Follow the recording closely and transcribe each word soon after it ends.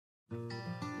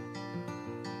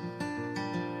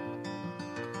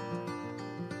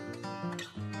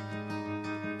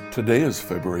Today is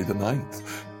February the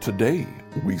 9th. Today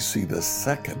we see the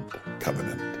second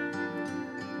covenant.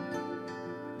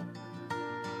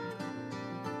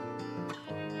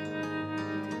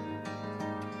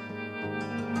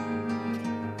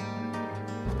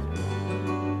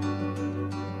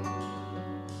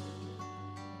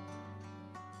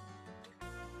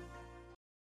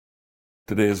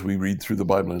 Today, as we read through the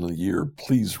Bible in a year,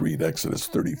 please read Exodus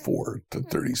 34 to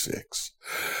 36.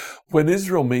 When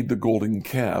Israel made the golden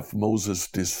calf, Moses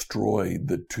destroyed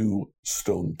the 2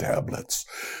 stone tablets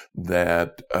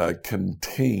that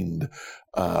contained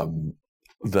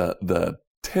the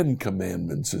 10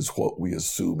 Commandments, is what we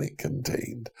assume it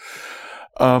contained.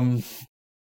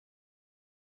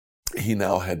 He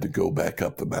now had to go back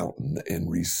up the mountain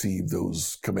and receive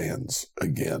those commands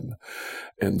again.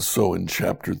 And so in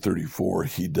chapter 34,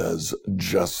 he does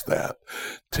just that.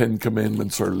 10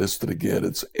 commandments are listed again.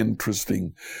 It's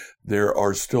interesting. There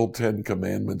are still 10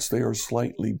 commandments. They are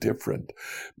slightly different.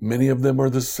 Many of them are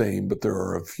the same, but there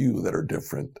are a few that are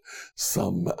different.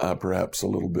 Some perhaps a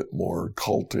little bit more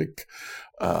cultic.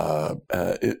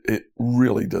 It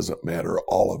really doesn't matter.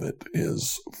 All of it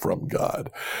is from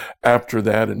God. After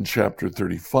that, in chapter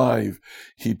 35,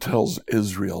 he tells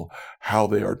Israel how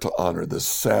they are to honor the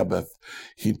Sabbath.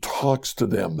 He talks to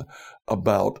them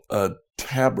about a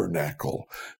tabernacle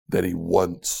that he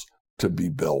wants to be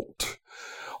built.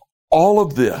 All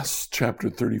of this, chapter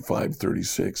 35,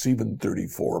 36, even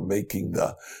 34, making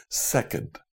the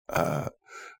second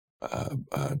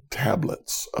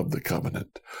tablets of the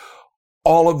covenant.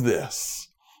 All of this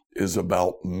is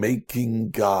about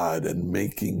making God and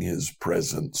making his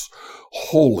presence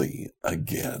holy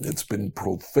again. It's been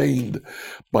profaned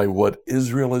by what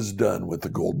Israel has done with the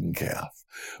golden calf.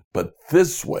 But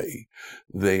this way,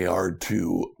 they are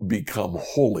to become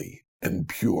holy and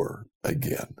pure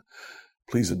again.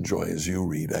 Please enjoy as you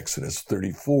read Exodus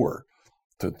 34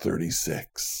 to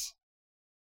 36.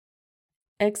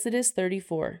 Exodus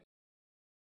 34.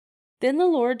 Then the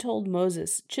Lord told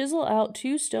Moses, "Chisel out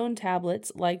 2 stone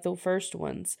tablets like the first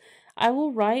ones. I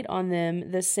will write on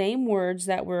them the same words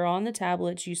that were on the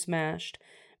tablets you smashed.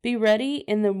 Be ready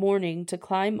in the morning to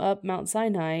climb up Mount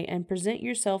Sinai and present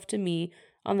yourself to me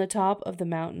on the top of the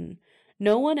mountain.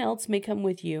 No one else may come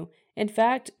with you. In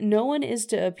fact, no one is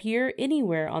to appear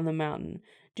anywhere on the mountain.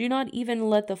 Do not even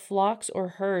let the flocks or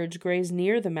herds graze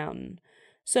near the mountain."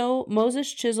 So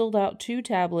Moses chiseled out 2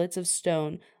 tablets of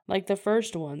stone like the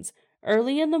first ones.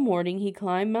 Early in the morning he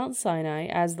climbed Mount Sinai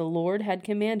as the Lord had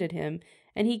commanded him,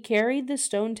 and he carried the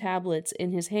stone tablets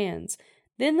in his hands.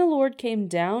 Then the Lord came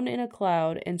down in a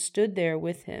cloud and stood there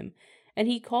with him, and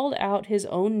he called out his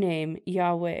own name,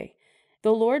 Yahweh.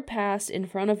 The Lord passed in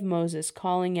front of Moses,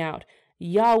 calling out,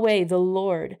 "Yahweh the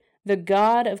Lord, the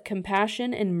God of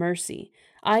compassion and mercy.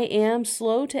 I am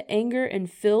slow to anger and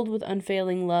filled with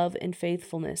unfailing love and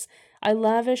faithfulness. I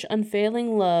lavish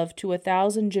unfailing love to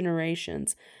 1,000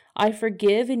 generations. I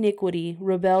forgive iniquity,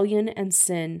 rebellion, and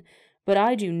sin, but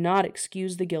I do not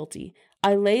excuse the guilty.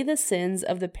 I lay the sins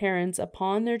of the parents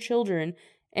upon their children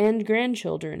and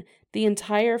grandchildren. The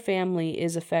entire family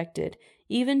is affected,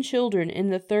 even children in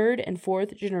the 3rd and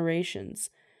 4th generations."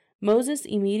 Moses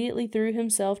immediately threw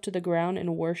himself to the ground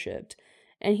and worshipped.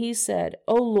 And he said,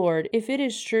 "O Lord, if it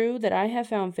is true that I have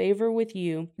found favor with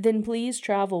you, then please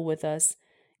travel with us.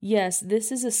 Yes, this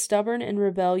is a stubborn and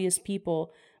rebellious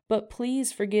people, but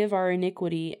please forgive our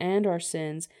iniquity and our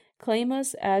sins. Claim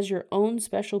us as your own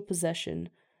special possession."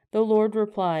 The Lord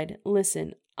replied,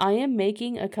 "Listen, I am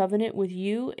making a covenant with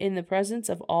you in the presence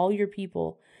of all your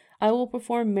people. I will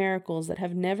perform miracles that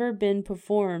have never been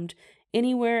performed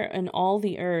anywhere in all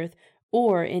the earth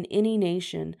or in any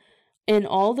nation. And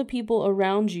all the people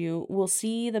around you will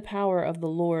see the power of the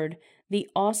Lord, the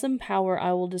awesome power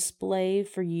I will display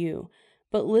for you.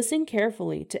 But listen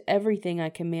carefully to everything I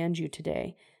command you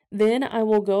today. Then I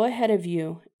will go ahead of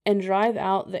you and drive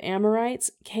out the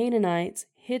Amorites, Canaanites,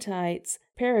 Hittites,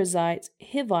 Perizzites,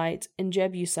 Hivites, and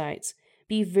Jebusites.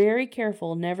 Be very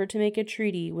careful never to make a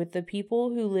treaty with the people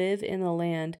who live in the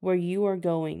land where you are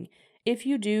going. If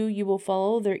you do, you will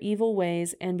follow their evil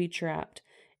ways and be trapped.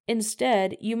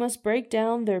 Instead, you must break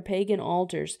down their pagan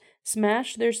altars,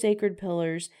 smash their sacred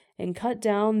pillars, and cut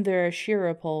down their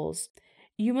Asherah poles.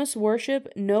 You must worship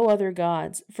no other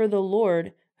gods, for the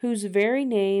Lord, whose very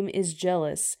name is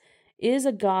jealous, is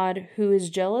a God who is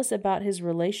jealous about his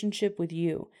relationship with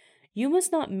you. You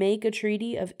must not make a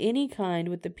treaty of any kind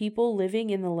with the people living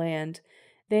in the land.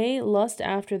 They lust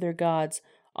after their gods,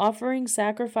 offering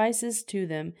sacrifices to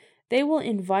them. They will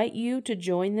invite you to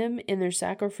join them in their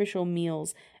sacrificial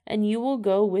meals and you will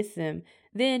go with them.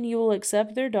 Then you will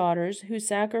accept their daughters, who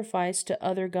sacrifice to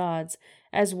other gods,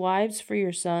 as wives for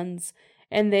your sons,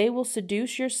 and they will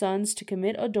seduce your sons to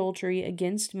commit adultery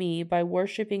against me by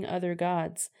worshipping other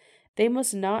gods. They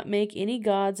must not make any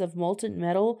gods of molten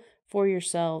metal for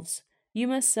yourselves. You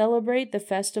must celebrate the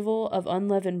festival of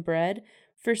unleavened bread.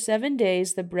 For 7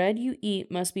 days the bread you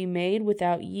eat must be made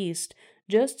without yeast,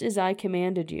 just as I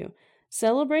commanded you.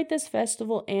 Celebrate this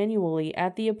festival annually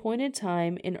at the appointed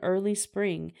time in early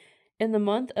spring, in the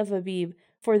month of Abib,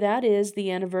 for that is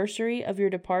the anniversary of your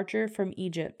departure from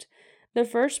Egypt. The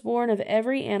firstborn of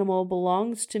every animal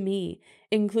belongs to me,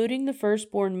 including the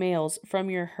firstborn males from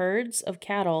your herds of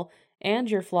cattle and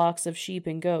your flocks of sheep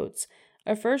and goats.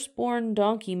 A firstborn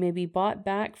donkey may be bought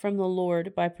back from the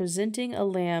Lord by presenting a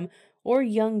lamb or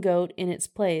young goat in its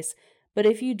place, but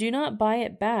if you do not buy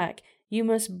it back, you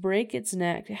must break its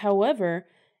neck. However,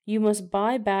 you must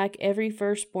buy back every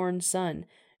firstborn son.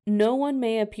 No one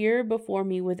may appear before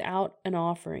me without an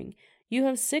offering. You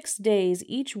have 6 days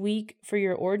each week for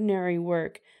your ordinary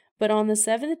work, but on the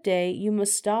 7th day you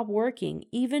must stop working,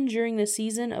 even during the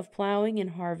season of plowing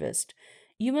and harvest.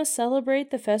 You must celebrate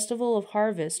the festival of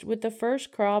harvest with the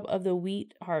first crop of the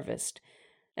wheat harvest,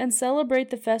 and celebrate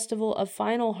the festival of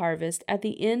final harvest at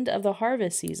the end of the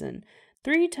harvest season.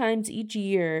 3 times each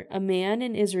year a man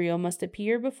in Israel must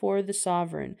appear before the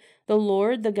sovereign, the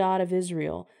Lord, the God of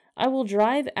Israel. I will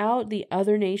drive out the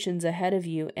other nations ahead of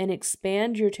you and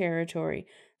expand your territory,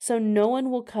 so no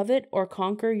one will covet or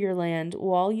conquer your land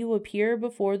while you appear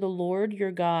before the Lord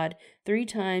your God 3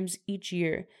 times each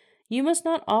year. You must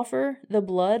not offer the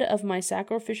blood of my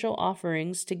sacrificial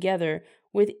offerings together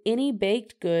with any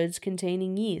baked goods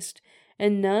containing yeast,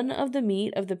 and none of the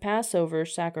meat of the Passover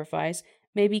sacrifice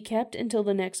may be kept until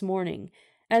the next morning.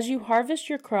 As you harvest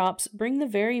your crops, bring the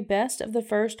very best of the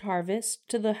first harvest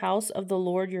to the house of the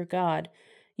Lord your God.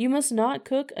 You must not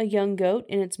cook a young goat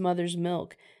in its mother's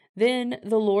milk. Then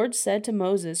the Lord said to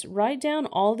Moses, "Write down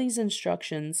all these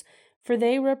instructions, for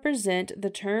they represent the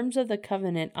terms of the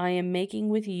covenant I am making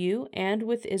with you and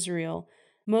with Israel."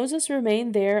 Moses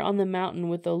remained there on the mountain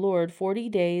with the Lord 40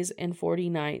 days and 40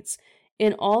 nights.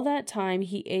 In all that time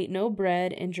he ate no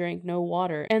bread and drank no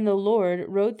water, and the Lord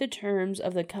wrote the terms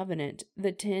of the covenant,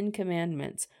 the 10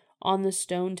 commandments, on the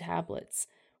stone tablets.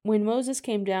 When Moses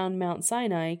came down Mount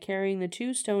Sinai carrying the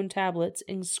 2 stone tablets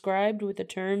inscribed with the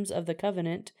terms of the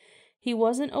covenant, he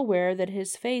wasn't aware that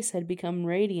his face had become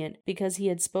radiant because he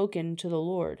had spoken to the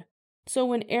Lord. So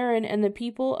when Aaron and the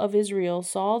people of Israel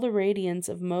saw the radiance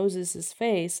of Moses'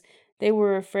 face, they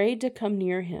were afraid to come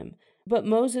near him. But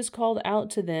Moses called out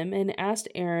to them and asked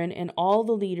Aaron and all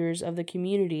the leaders of the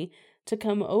community to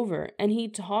come over, and he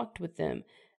talked with them.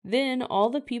 Then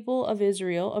all the people of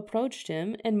Israel approached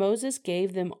him, and Moses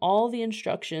gave them all the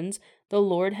instructions the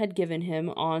Lord had given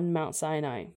him on Mount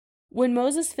Sinai. When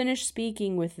Moses finished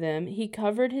speaking with them, he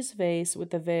covered his face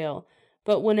with a veil.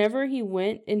 But whenever he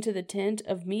went into the tent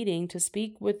of meeting to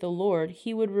speak with the Lord,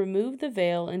 he would remove the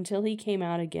veil until he came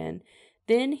out again.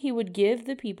 Then he would give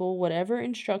the people whatever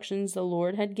instructions the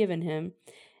Lord had given him,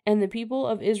 and the people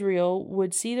of Israel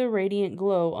would see the radiant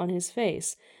glow on his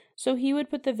face. So he would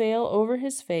put the veil over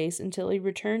his face until he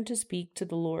returned to speak to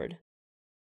the Lord.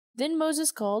 Then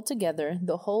Moses called together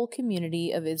the whole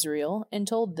community of Israel and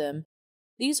told them,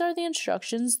 "These are the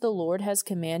instructions the Lord has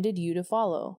commanded you to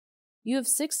follow. You have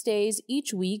 6 days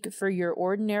each week for your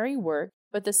ordinary work,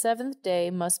 but the 7th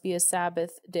day must be a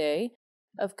Sabbath day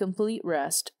of complete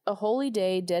rest, a holy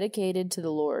day dedicated to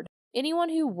the Lord. Anyone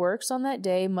who works on that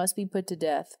day must be put to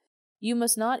death. You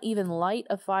must not even light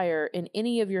a fire in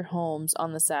any of your homes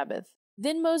on the Sabbath."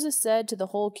 Then Moses said to the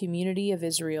whole community of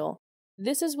Israel,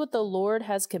 "This is what the Lord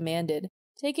has commanded.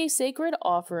 Take a sacred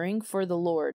offering for the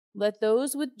Lord. Let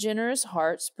those with generous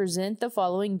hearts present the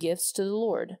following gifts to the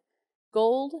Lord: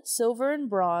 gold, silver, and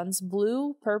bronze,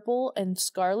 blue, purple, and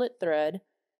scarlet thread,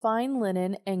 fine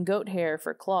linen, and goat hair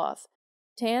for cloth,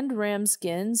 tanned ram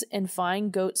skins and fine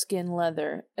goatskin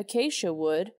leather, acacia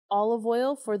wood, olive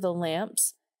oil for the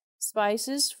lamps,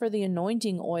 spices for the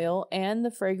anointing oil and the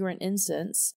fragrant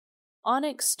incense,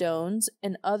 onyx stones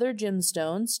and other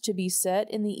gemstones to be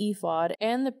set in the ephod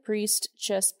and the priest's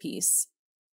chestpiece.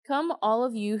 Come, all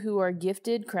of you who are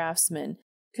gifted craftsmen,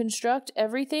 construct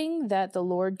everything that the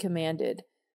Lord commanded: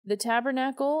 the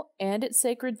tabernacle and its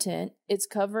sacred tent, its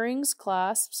coverings,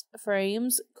 clasps,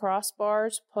 frames,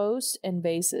 crossbars, posts, and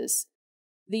bases,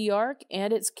 the ark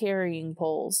and its carrying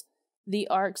poles, the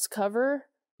ark's cover,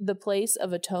 the place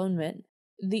of atonement,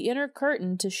 the inner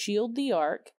curtain to shield the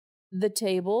ark, the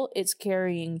table, its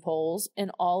carrying poles,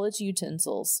 and all its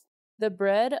utensils, the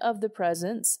bread of the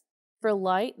presence, For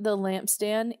light, the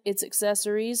lampstand, its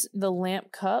accessories, the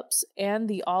lamp cups, and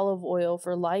the olive oil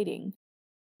for lighting,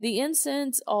 the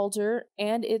incense altar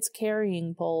and its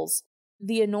carrying poles,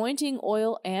 the anointing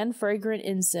oil and fragrant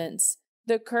incense,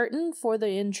 the curtain for the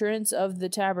entrance of the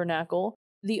tabernacle,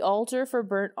 the altar for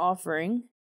burnt offering,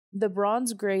 the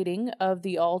bronze grating of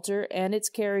the altar and its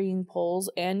carrying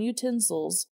poles and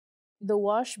utensils, the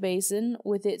wash basin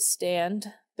with its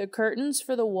stand, the curtains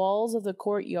for the walls of the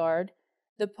courtyard,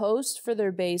 the posts for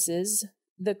their bases,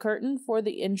 the curtain for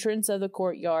the entrance of the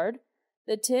courtyard,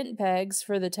 the tent pegs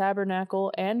for the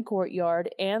tabernacle and courtyard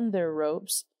and their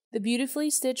ropes, the beautifully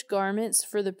stitched garments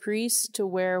for the priests to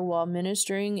wear while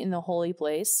ministering in the holy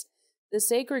place, the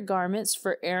sacred garments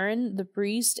for Aaron the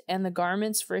priest, and the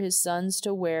garments for his sons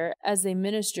to wear as they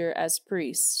minister as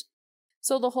priests.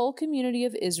 So the whole community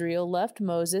of Israel left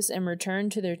Moses and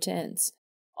returned to their tents.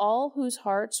 All whose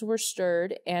hearts were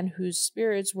stirred and whose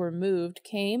spirits were moved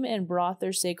came and brought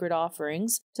their sacred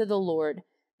offerings to the Lord.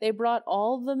 They brought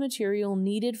all the material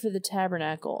needed for the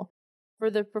tabernacle,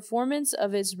 for the performance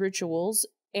of its rituals,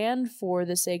 and for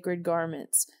the sacred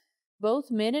garments.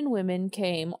 Both men and women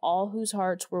came, all whose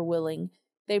hearts were willing.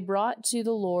 They brought to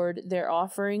the Lord their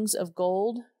offerings of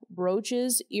gold,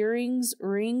 brooches, earrings,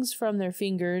 rings from their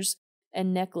fingers,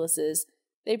 and necklaces.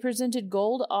 They presented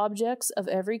gold objects of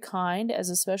every kind as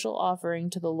a special offering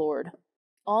to the Lord.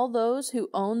 All those who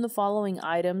owned the following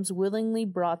items willingly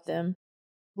brought them: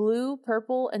 blue,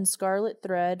 purple, and scarlet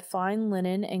thread, fine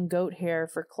linen, and goat hair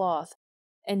for cloth,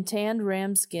 and tanned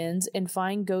ram skins and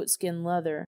fine goatskin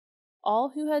leather.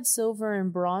 All who had silver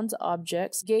and bronze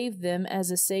objects gave them as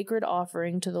a sacred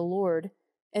offering to the Lord,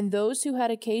 and those who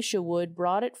had acacia wood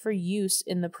brought it for use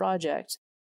in the project.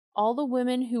 All the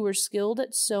women who were skilled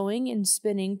at sewing and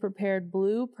spinning prepared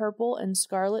blue, purple, and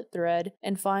scarlet thread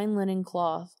and fine linen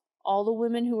cloth. All the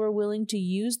women who were willing to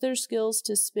use their skills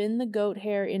to spin the goat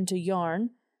hair into yarn.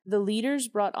 The leaders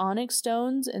brought onyx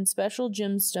stones and special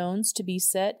gemstones to be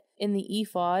set in the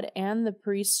ephod and the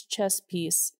priest's chest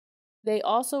piece. They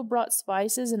also brought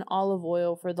spices and olive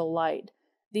oil for the light,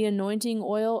 the anointing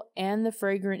oil, and the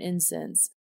fragrant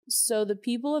incense. So the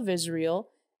people of Israel,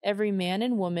 every man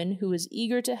and woman who was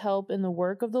eager to help in the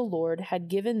work of the Lord had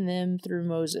given them through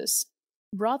Moses,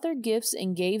 brought their gifts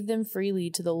and gave them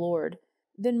freely to the Lord.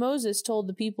 Then Moses told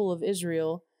the people of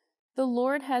Israel, "The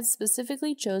Lord had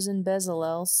specifically chosen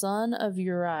Bezalel, son of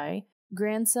Uri,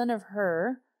 grandson of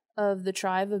Hur, of the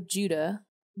tribe of Judah.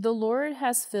 The Lord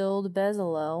has filled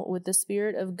Bezalel with the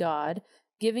Spirit of God,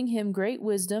 giving him great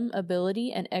wisdom,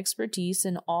 ability, and expertise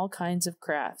in all kinds of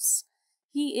crafts.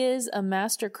 He is a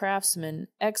master craftsman,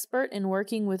 expert in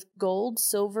working with gold,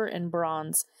 silver, and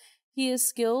bronze. He is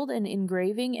skilled in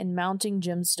engraving and mounting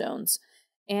gemstones,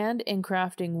 and in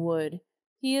crafting wood.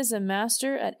 He is a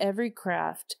master at every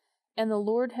craft, and the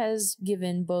Lord has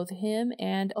given both him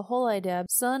and Aholiab,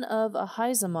 son of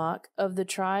Ahisamach of the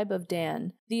tribe of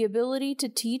Dan, the ability to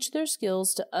teach their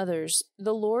skills to others.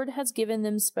 The Lord has given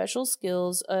them special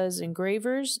skills as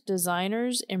engravers,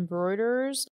 designers,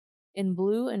 embroiderers, in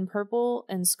blue and purple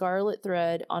and scarlet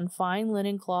thread on fine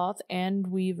linen cloth, and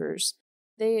weavers.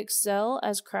 They excel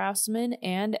as craftsmen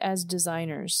and as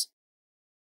designers."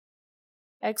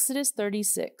 Exodus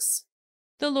 36.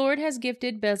 The Lord has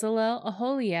gifted Bezalel,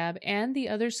 Aholiab, and the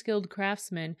other skilled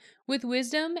craftsmen with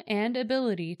wisdom and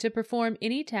ability to perform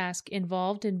any task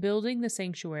involved in building the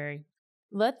sanctuary.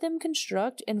 Let them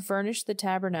construct and furnish the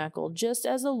tabernacle just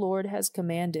as the Lord has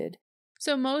commanded.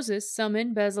 So Moses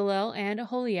summoned Bezalel and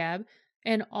Aholiab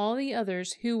and all the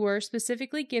others who were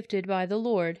specifically gifted by the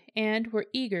Lord and were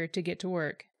eager to get to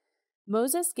work.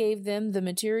 Moses gave them the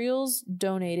materials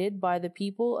donated by the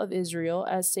people of Israel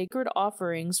as sacred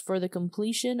offerings for the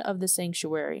completion of the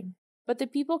sanctuary. But the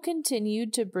people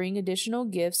continued to bring additional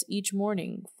gifts each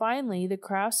morning. Finally, the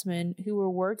craftsmen who were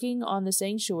working on the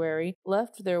sanctuary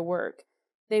left their work.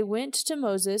 They went to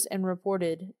Moses and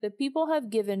reported, "The people have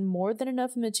given more than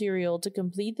enough material to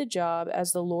complete the job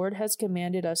as the Lord has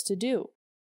commanded us to do."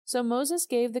 So Moses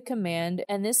gave the command,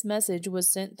 and this message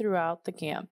was sent throughout the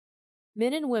camp.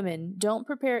 "Men and women, don't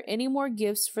prepare any more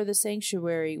gifts for the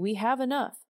sanctuary. We have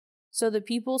enough." So the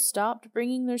people stopped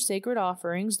bringing their sacred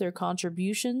offerings. Their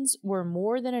contributions were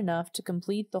more than enough to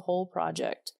complete the whole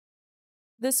project.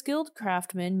 The skilled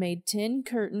craftsmen made 10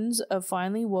 curtains of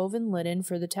finely woven linen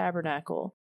for the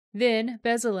tabernacle. Then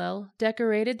Bezalel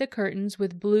decorated the curtains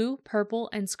with blue, purple,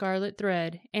 and scarlet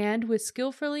thread, and with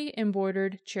skillfully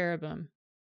embroidered cherubim.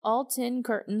 All 10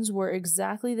 curtains were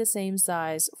exactly the same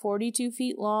size, 42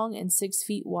 feet long and 6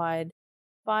 feet wide.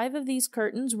 5 of these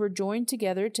curtains were joined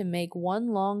together to make one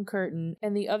long curtain,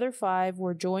 and the other 5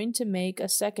 were joined to make a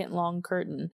second long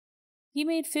curtain. He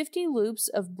made 50 loops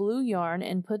of blue yarn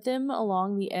and put them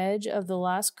along the edge of the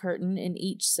last curtain in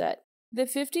each set. The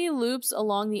 50 loops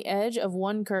along the edge of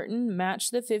one curtain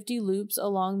matched the 50 loops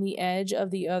along the edge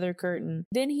of the other curtain.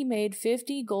 Then he made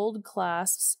 50 gold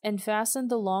clasps and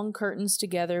fastened the long curtains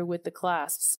together with the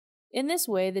clasps. In this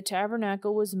way, the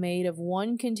tabernacle was made of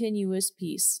one continuous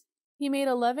piece. He made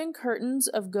 11 curtains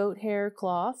of goat hair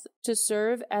cloth to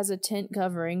serve as a tent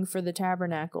covering for the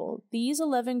tabernacle. These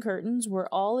 11 curtains were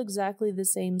all exactly the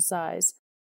same size,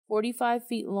 45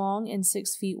 feet long and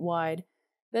 6 feet wide.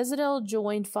 Bezalel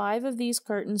joined 5 of these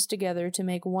curtains together to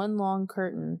make one long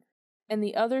curtain, and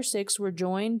the other 6 were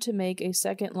joined to make a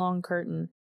second long curtain.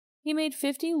 He made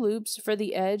 50 loops for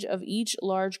the edge of each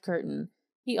large curtain.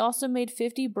 He also made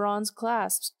 50 bronze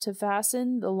clasps to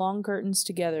fasten the long curtains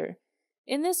together.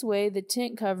 In this way, the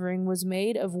tent covering was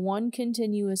made of one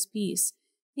continuous piece.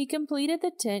 He completed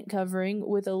the tent covering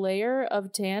with a layer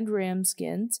of tanned ram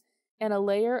skins and a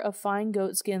layer of fine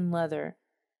goatskin leather.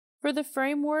 For the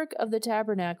framework of the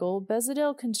tabernacle,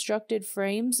 Bezalel constructed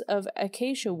frames of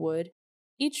acacia wood.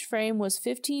 Each frame was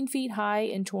 15 feet high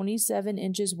and 27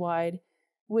 inches wide,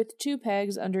 with 2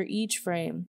 pegs under each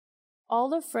frame. All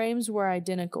the frames were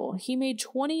identical. He made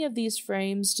 20 of these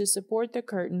frames to support the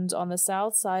curtains on the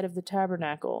south side of the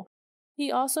tabernacle.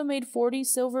 He also made 40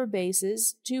 silver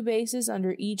bases, 2 bases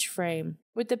under each frame,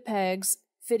 with the pegs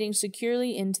fitting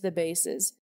securely into the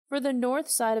bases. For the north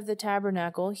side of the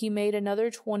tabernacle, he made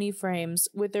another 20 frames,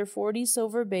 with their 40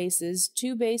 silver bases,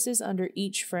 2 bases under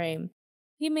each frame.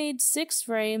 He made 6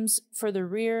 frames for the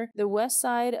rear, the west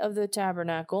side of the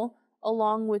tabernacle,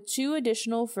 along with 2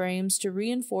 additional frames to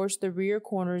reinforce the rear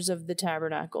corners of the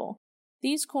tabernacle.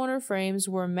 These corner frames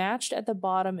were matched at the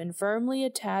bottom and firmly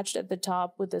attached at the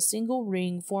top with a single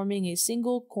ring forming a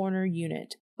single corner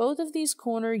unit. Both of these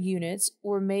corner units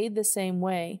were made the same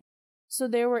way. So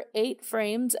there were 8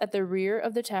 frames at the rear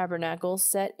of the tabernacle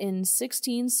set in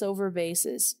 16 silver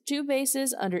bases, 2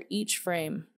 bases under each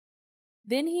frame.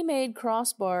 Then he made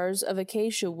crossbars of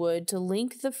acacia wood to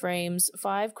link the frames,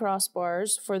 5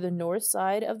 crossbars for the north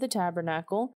side of the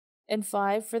tabernacle and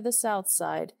 5 for the south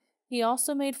side. He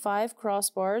also made 5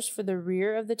 crossbars for the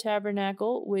rear of the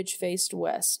tabernacle, which faced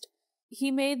west.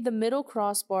 He made the middle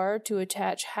crossbar to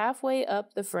attach halfway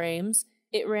up the frames.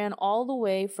 It ran all the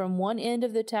way from one end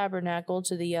of the tabernacle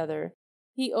to the other.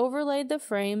 He overlaid the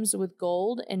frames with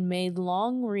gold and made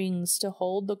long rings to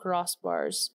hold the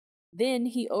crossbars. Then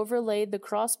he overlaid the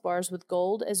crossbars with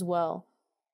gold as well.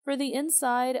 For the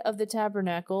inside of the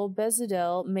tabernacle,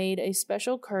 Bezalel made a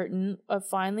special curtain of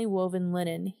finely woven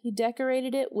linen. He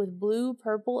decorated it with blue,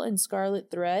 purple, and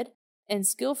scarlet thread and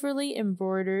skillfully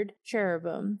embroidered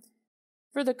cherubim.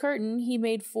 For the curtain, he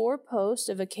made 4 posts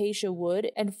of acacia wood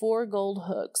and 4 gold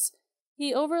hooks.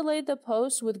 He overlaid the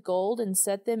posts with gold and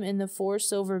set them in the 4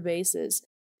 silver bases.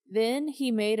 Then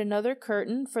he made another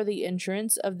curtain for the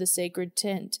entrance of the sacred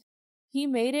tent. He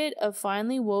made it of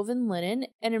finely woven linen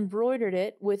and embroidered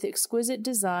it with exquisite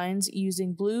designs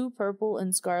using blue, purple,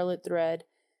 and scarlet thread.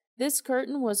 This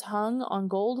curtain was hung on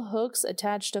gold hooks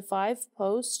attached to 5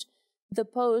 posts. The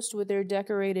posts with their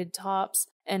decorated tops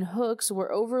and hooks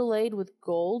were overlaid with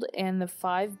gold, and the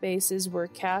 5 bases were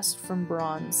cast from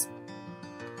bronze.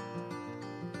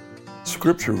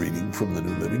 Scripture reading from the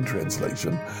New Living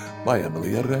Translation by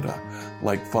Emily Herrera.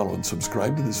 Like, follow, and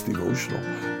subscribe to this devotional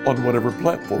on whatever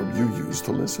platform you use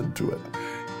to listen to it.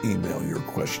 Email your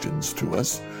questions to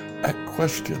us at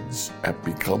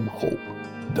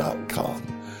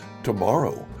questions@becomehope.com.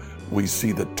 Tomorrow, we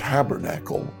see the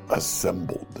tabernacle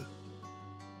assembled.